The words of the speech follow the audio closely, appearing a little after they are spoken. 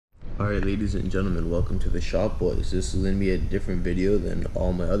Alright, ladies and gentlemen, welcome to the shop, boys. This is going to be a different video than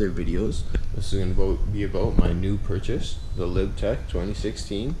all my other videos. This is going to be about my new purchase, the Lib Tech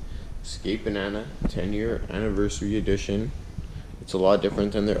 2016 Skate Banana 10-year anniversary edition. It's a lot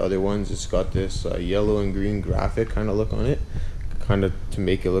different than their other ones. It's got this yellow and green graphic kind of look on it, kind of to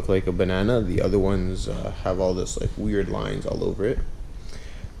make it look like a banana. The other ones have all this like weird lines all over it.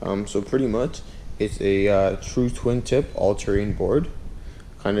 So pretty much, it's a true twin tip all-terrain board,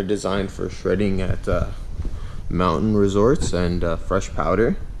 kind of designed for shredding at mountain resorts and fresh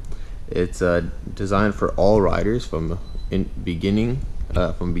powder. It's designed for all riders from beginners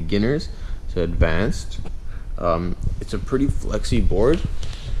to advanced. It's a pretty flexy board,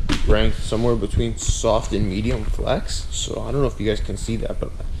 ranked somewhere between soft and medium flex. So I don't know if you guys can see that,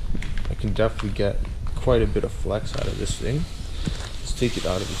 but I can definitely get quite a bit of flex out of this thing. Let's take it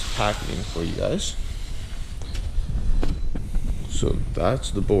out of its packaging for you guys. So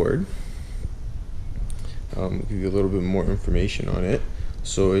that's the board. Give you a little bit more information on it.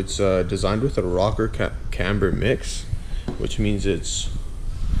 So it's designed with a rocker camber mix, which means it's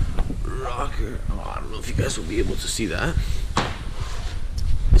rocker. Oh, I don't know if you guys will be able to see that.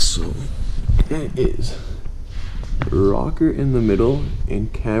 So it is rocker in the middle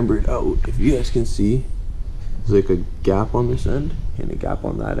and cambered out. If you guys can see, there's like a gap on this end and a gap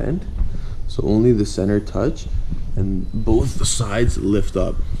on that end. So only the center touch, and both the sides lift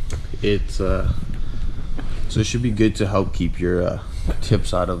up. It's so it should be good to help keep your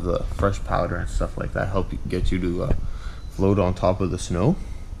tips out of the fresh powder and stuff like that. Help get you to float on top of the snow.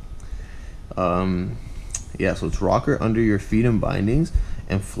 Yeah, so it's rocker under your feet and bindings,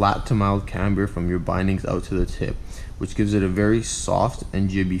 and flat to mild camber from your bindings out to the tip, which gives it a very soft and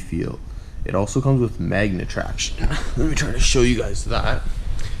jibby feel. It also comes with magnet traction. Let me try to show you guys that,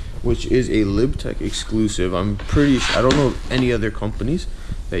 which is a Lib Tech exclusive. I'm pretty sure, I don't know of any other companies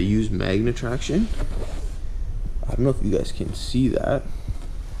that use magnet traction. I don't know if you guys can see that,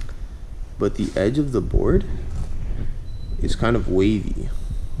 but the edge of the board is kind of wavy.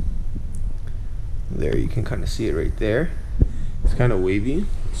 There, you can kind of see it right there. It's kind of wavy.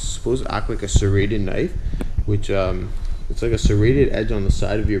 It's supposed to act like a serrated knife, which it's like a serrated edge on the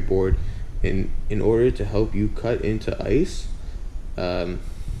side of your board in order to help you cut into ice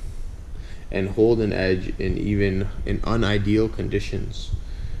and hold an edge in unideal conditions.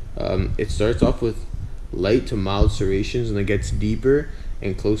 It starts off with light to mild serrations and then gets deeper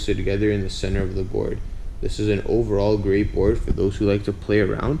and closer together in the center of the board. This is an overall great board for those who like to play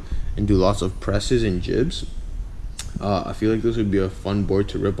around and do lots of presses and jibs. I feel like this would be a fun board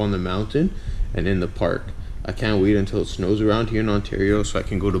to rip on the mountain and in the park. I can't wait until it snows around here in Ontario so I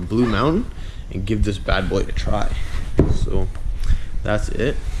can go to Blue Mountain and give this bad boy a try. So that's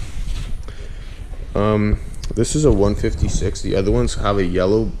it. This is a 156. The other ones have a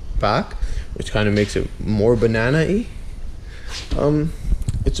yellow back, which kind of makes it more banana-y.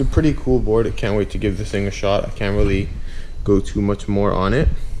 It's a pretty cool board. I can't wait to give this thing a shot. I can't really go too much more on it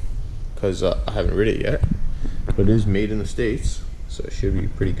because I haven't rid it yet, but it is made in the States, so it should be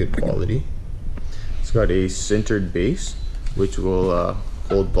pretty good quality. It's got a sintered base, which will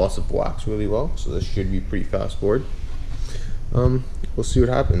hold lots of wax really well, so this should be a pretty fast board. We'll see what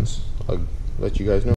happens. I'll let you guys know.